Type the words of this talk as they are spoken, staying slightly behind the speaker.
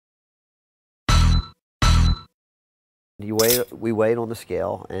We weigh it on the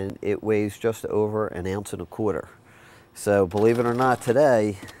scale, and it weighs just over 1.25 ounces. So believe it or not,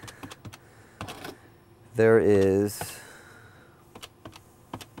 today there is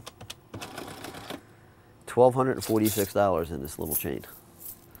 $1,246 in this little chain.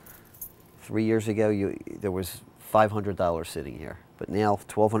 3 years ago, there was $500 sitting here, but now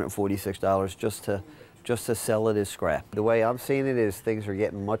 $1,246 just to sell it as scrap. The way I'm seeing it is things are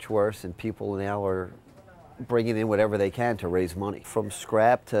getting much worse, and people now are bringing in whatever they can to raise money. From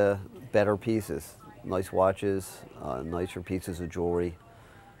scrap to better pieces, nice watches, nicer pieces of jewelry.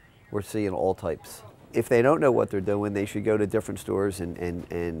 We're seeing all types. If they don't know what they're doing, they should go to different stores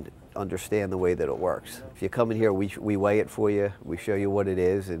and understand the way that it works. If you come in here, we weigh it for you, we show you what it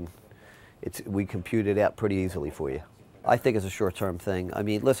is, and we compute it out pretty easily for you. I think it's a short-term thing. I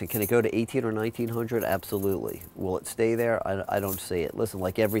mean, listen, can it go to 18 or 1900? Absolutely. Will it stay there? I don't see it. Listen,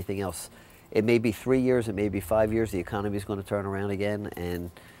 like everything else, it may be 3 years, it may be 5 years, the economy is going to turn around again,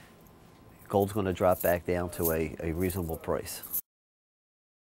 and gold's going to drop back down to a reasonable price.